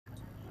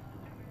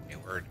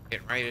We're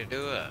getting ready to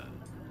do a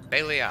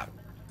daily op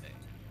today.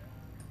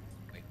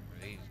 Waiting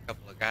for these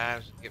couple of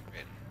guys to get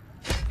ready.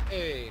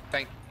 Hey,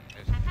 thank you.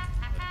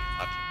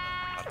 Lots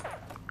of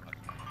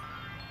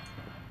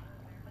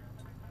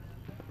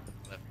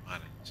left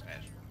mine in the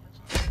stash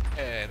box.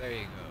 Hey, there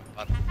you go.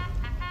 Lots of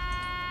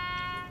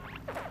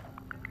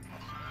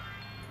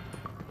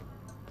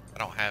I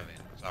don't have any,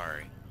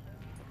 sorry.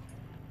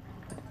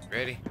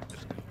 Ready?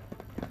 Let's go.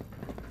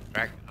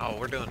 Track. Oh,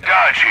 we're doing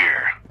Dodge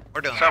here.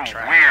 We're doing Some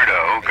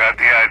weirdo got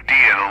the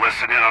idea to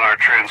listen in on our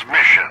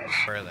transmissions.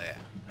 Where are they at?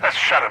 Let's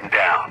shut them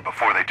down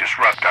before they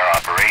disrupt our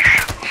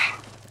operations.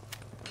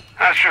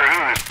 Not sure who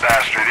this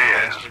bastard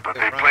is, but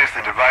they place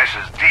the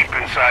devices deep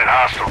inside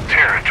hostile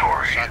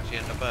territory. Shot you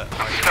in the butt.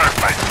 Start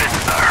by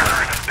thinning the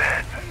herd a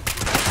bit.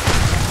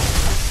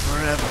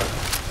 Forever.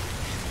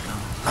 No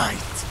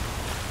light.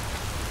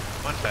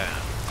 One time.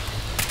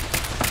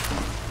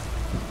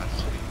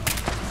 Let's see.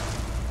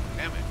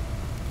 Damn it.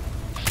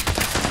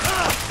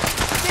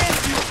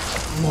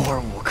 More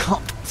will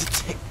come to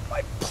take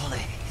my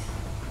place.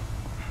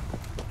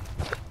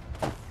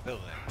 Fill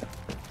that.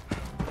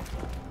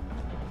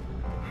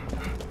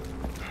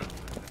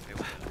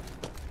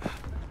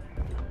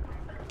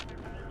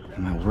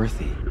 Am I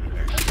worthy?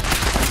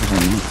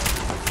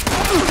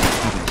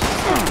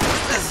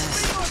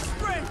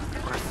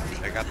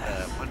 They got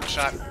the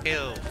one-shot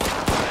kill.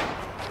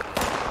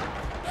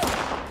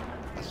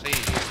 I see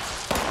you.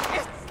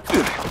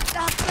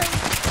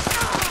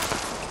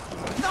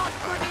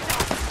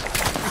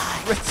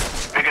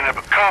 Picking up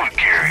a code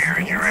carrier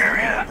in your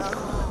area.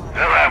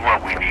 They'll have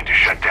what we need to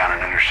shut down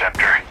an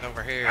interceptor. It's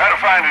over here. Gotta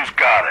find who's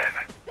got it.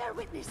 Bear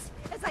witness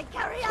as I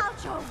carry out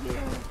your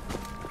will.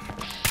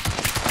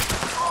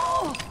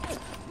 Oh,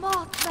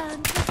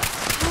 Mothman!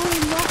 Oh,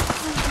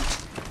 Mothman!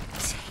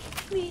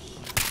 Take me.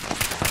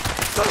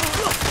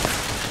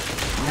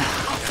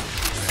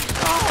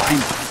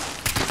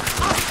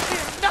 I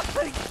fear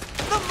nothing!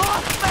 The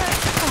Mothman!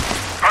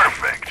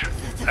 Perfect.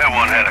 That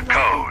one had a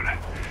code.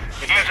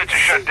 Use it to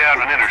shut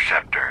down an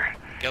interceptor.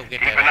 Go get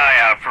Keep that an eye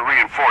out for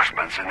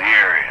reinforcements in the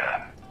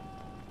area.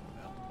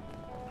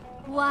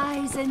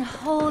 Wise and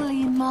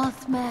holy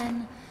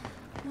Mothman,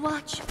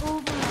 watch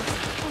over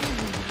us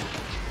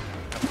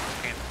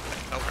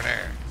all. Over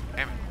there.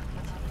 Damn it.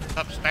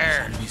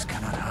 Upstairs. Enemies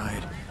cannot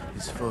hide.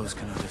 His foes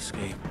cannot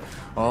escape.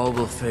 All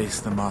will face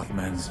the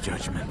Mothman's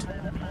judgment.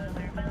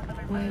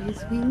 Where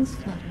his wings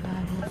flutter,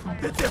 I will follow.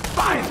 The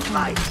defiant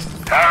light!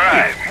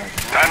 Alright,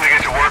 time to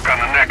get to work on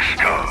the next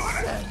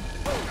code.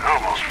 I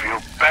almost feel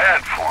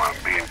bad for him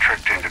being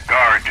tricked into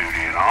guard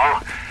duty and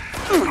all.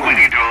 We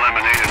need to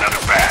eliminate another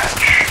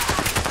batch.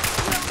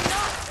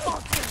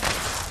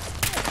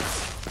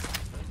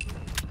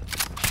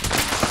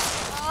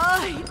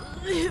 I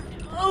live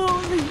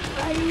only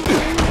by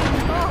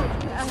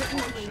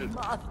Mothman.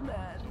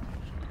 Mothman.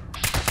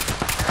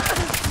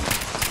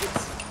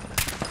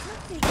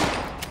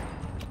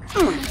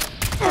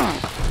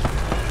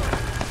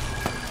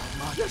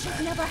 You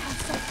should never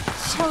have said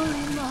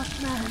holy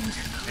Mothman.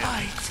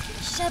 Light.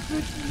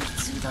 Shepherd me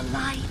to the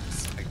light.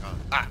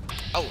 Ah.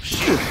 Oh,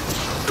 shit.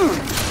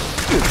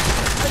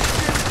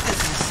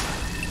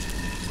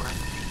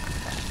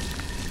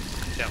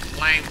 Just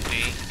flamed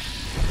me.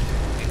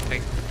 He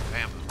takes the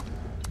ammo.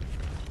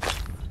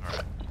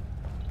 Alright.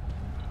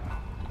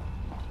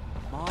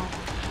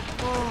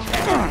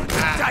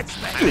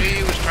 I knew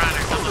he was trying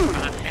to come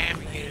up.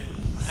 Damn you.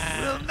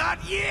 Will not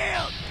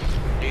yield!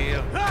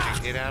 Deal.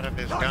 Get out of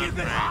his gun You can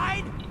range.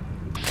 hide!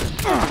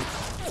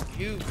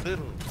 You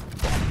little.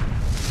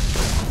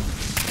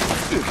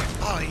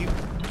 Oh, you.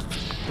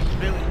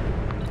 Really?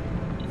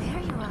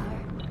 There you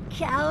are,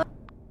 coward.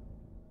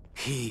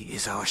 He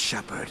is our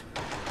shepherd,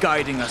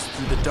 guiding us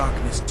through the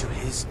darkness to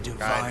his Guide you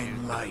divine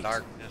to the light.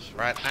 darkness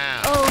right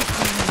now. Oh,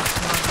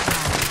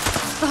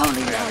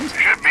 holy light.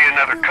 Should be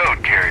another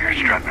code carrier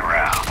strutting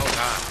around. Oh,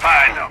 God.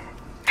 Find them.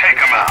 Take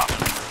them out.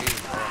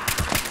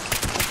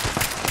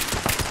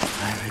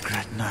 I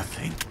regret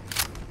nothing.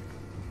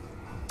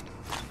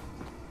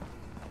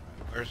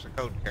 Where's the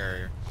code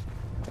carrier?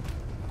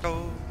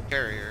 Code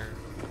carrier.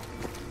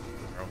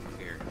 They're over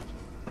here.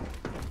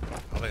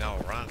 Probably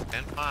gonna run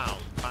 10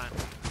 miles to find me.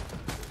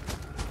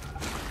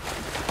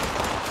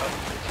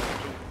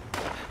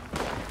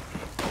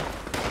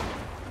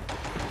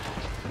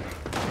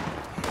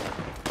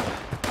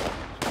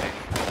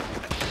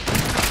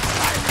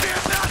 I fear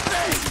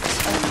nothing!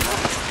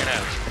 Get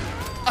out.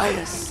 I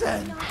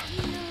ascend.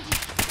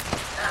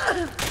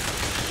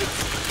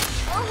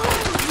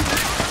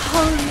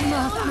 Holy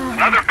Mothman.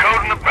 Another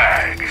code in the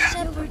bag.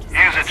 Shepherd.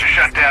 Use it to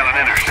shut down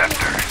an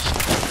interceptor.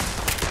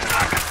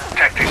 I'm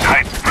detecting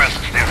heightened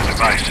presence near the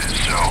devices,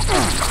 so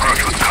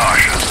approach with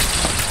caution.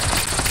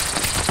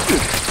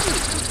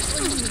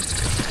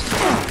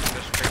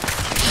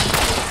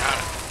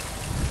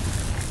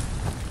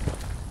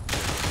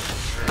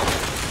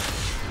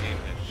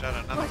 Shut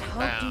another What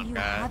one hope do down, you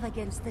guys. have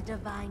against the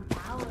divine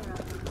power of the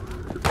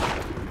Mothman?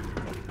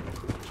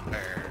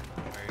 There.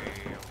 Way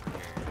over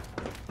here.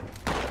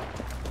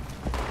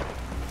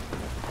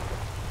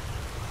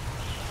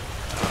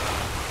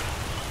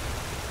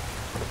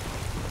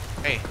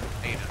 Hey,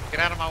 Nina, get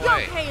out of my You'll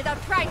way. pay the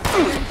price for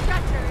your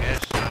treachery.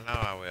 Yes, I know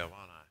I will,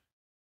 won't I?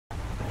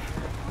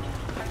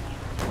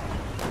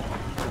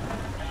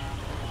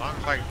 As long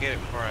as I can get it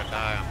before I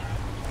die.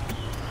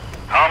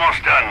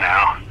 Almost done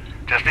now.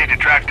 Just need to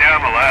track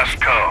down the last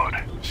code.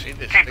 See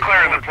this? Keep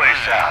clearing the place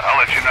out. I'll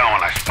let you know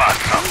when I spot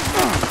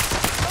something.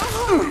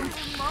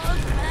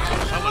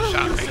 Someone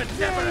shot me.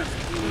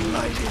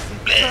 Light is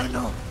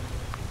eternal.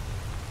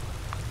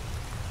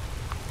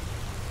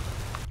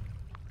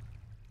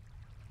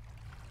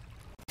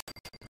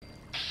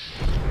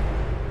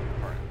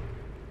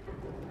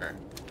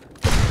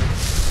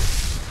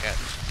 Yes.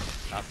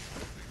 Stop.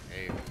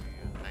 Hey,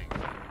 thanks.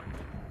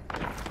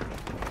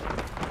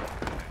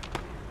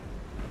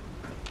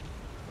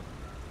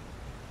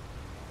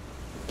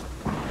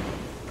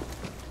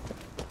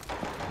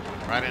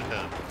 Right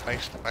into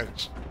face to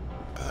face.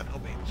 No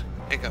beans.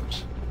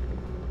 Hiccups.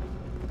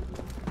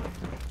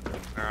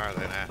 Where are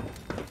they now?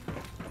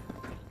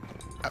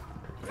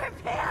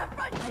 Prepare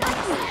for There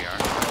justice. we are.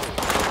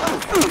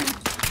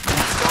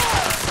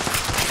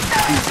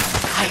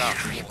 I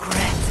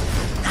regret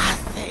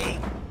nothing.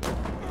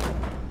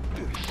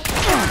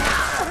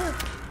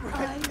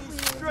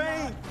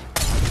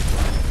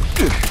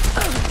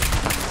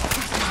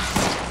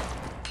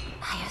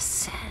 I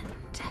ascend.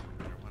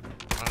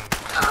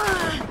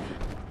 Running.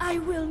 I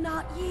will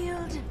not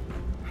yield.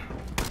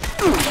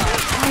 I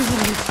will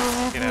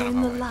live Get out forever of in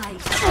my the way.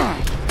 light.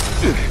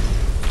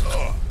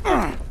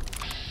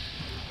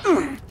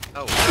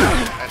 Oh,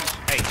 that's,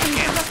 hey, you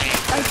can't like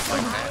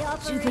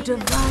that. To the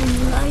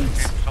divine light.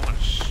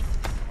 Someone's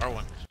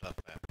throwing stuff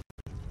at me.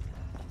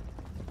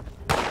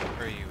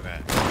 Where are you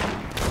at?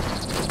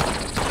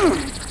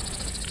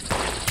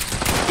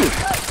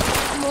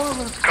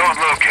 Code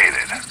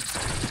located.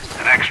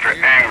 An extra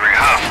angry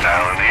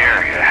hostile in the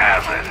area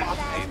has it.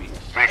 Baby.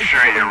 Make sure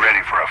you're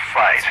ready for a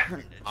fight.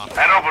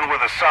 I'd open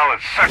with a solid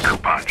sucker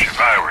punch if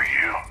I were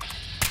you.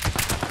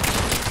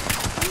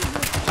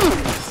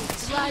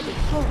 Drive it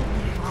home.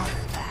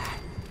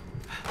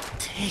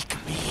 Take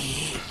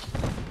me.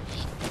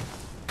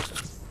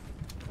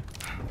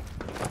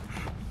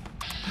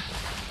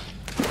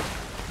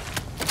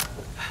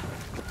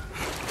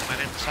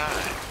 Went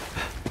inside.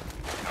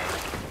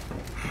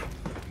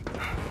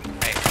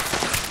 Hey,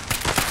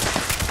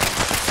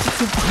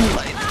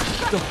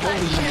 The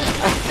holy man.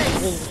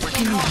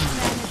 The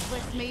Mothman is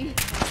with me.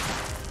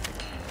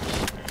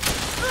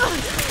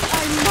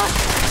 I must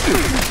be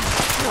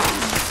strong.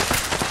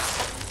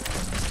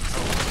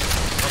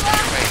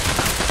 wait.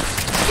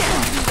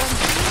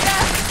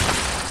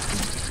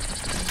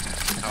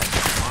 Oh,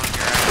 come on,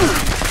 you're out.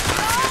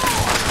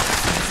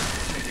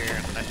 Sit here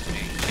and let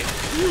me get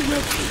You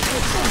will be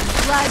with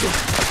blood.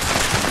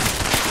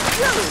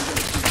 You will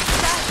be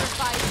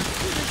sacrificed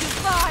to the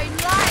divine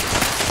light.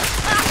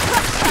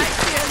 I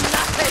fear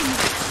nothing.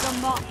 The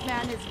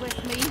Mothman is with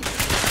me.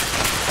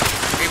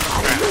 Keep I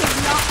on will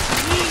not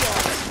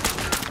yield.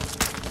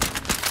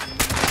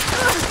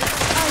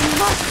 I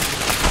must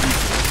be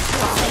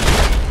strong.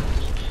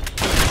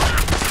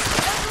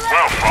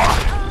 Well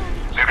fought.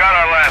 We've got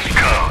our last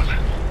code.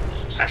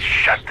 Let's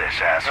shut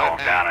this asshole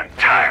down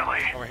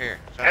entirely. Over here.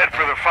 Head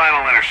for the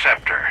final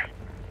interceptor.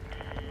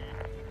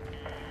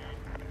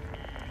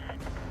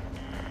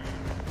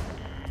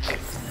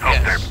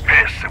 Hope they're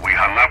pissed that we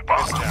hung up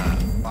on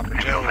them.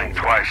 Still think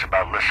twice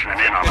about listening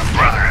in on the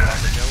Brotherhood.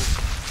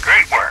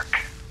 Great work.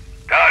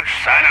 Dodge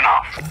signing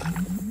off.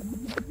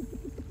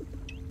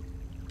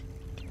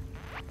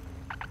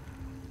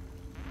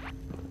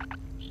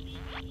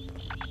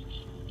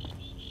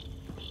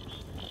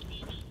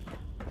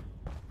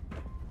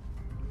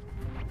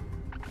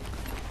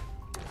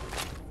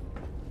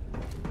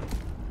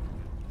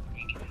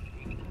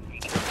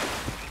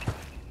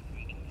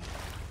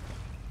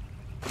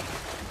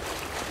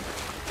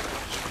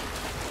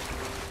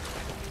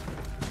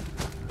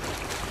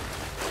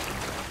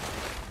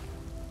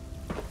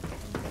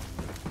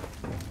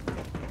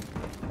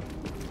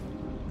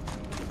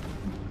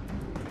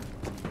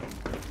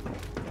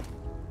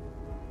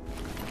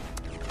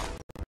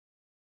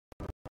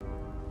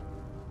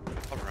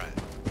 Alright.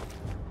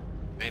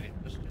 Made it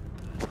just in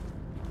time.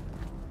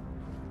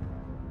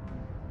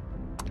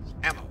 It's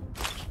ammo.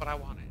 That's what I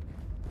wanted.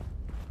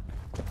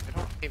 They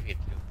don't give you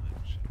too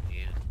much at the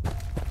end.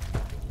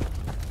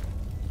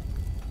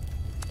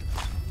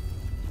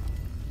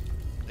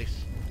 At least,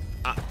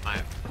 not in my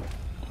opinion.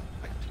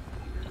 Like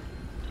 200.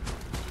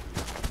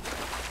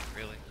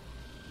 Really?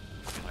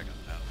 Maybe like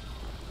 1,000.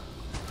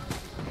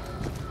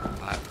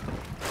 5.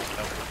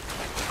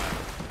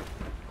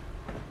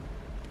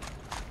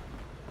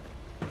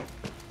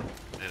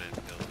 And it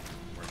feels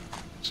worth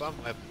it. Some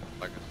weapons,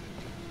 like I said,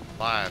 you can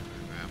fly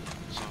through them.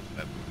 Some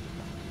weapons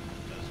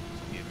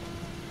doesn't give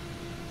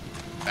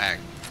you back.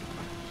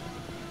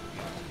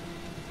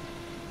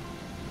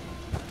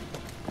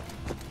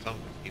 Some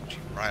keeps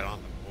you right on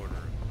the border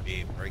of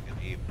being breaking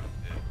even.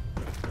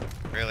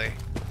 Really?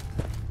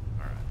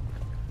 Alright.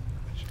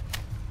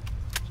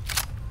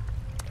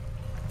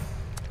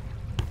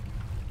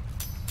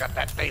 Got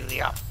that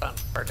daily op done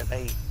for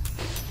today.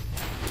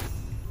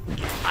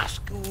 My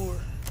score.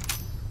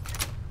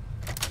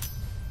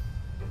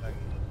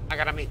 I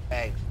gotta meet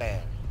bags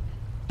fast.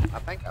 I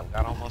think I've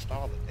got almost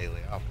all the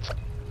daily offers.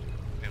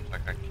 Seems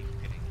like I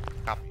keep getting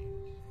copies.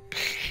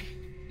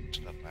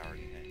 Stuff I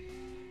already had.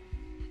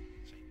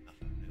 Ain't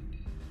nothing new.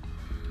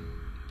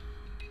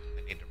 I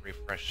need to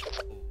refresh the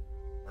pool.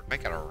 Or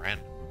make it a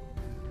random.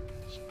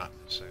 It's not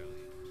necessarily.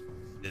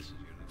 This is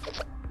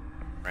usually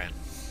random.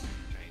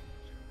 Changes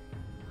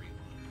 3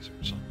 months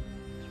or something.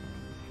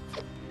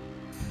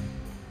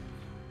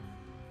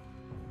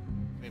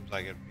 Seems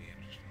like it'd be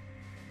interesting.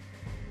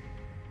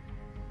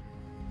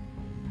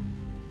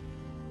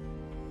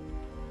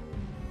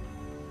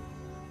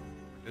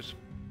 Just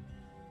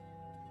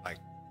like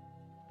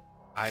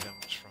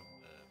items from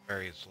the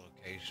various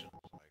locations,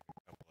 like a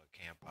couple of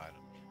camp items.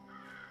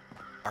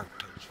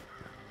 Arktos,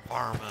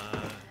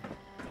 Pharma,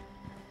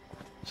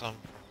 some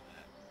from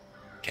that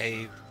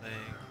cave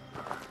thing.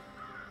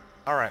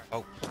 Alright,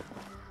 folks.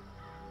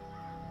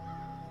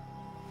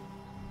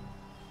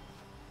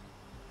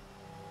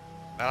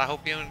 Well, I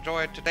hope you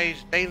enjoyed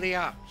today's Daily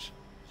Ops.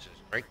 This is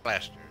Drake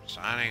Blaster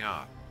signing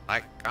off.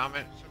 Like,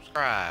 comment,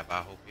 subscribe.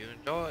 I hope you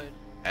enjoyed.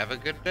 Have a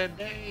good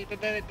day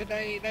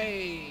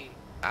today.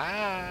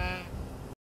 Bye.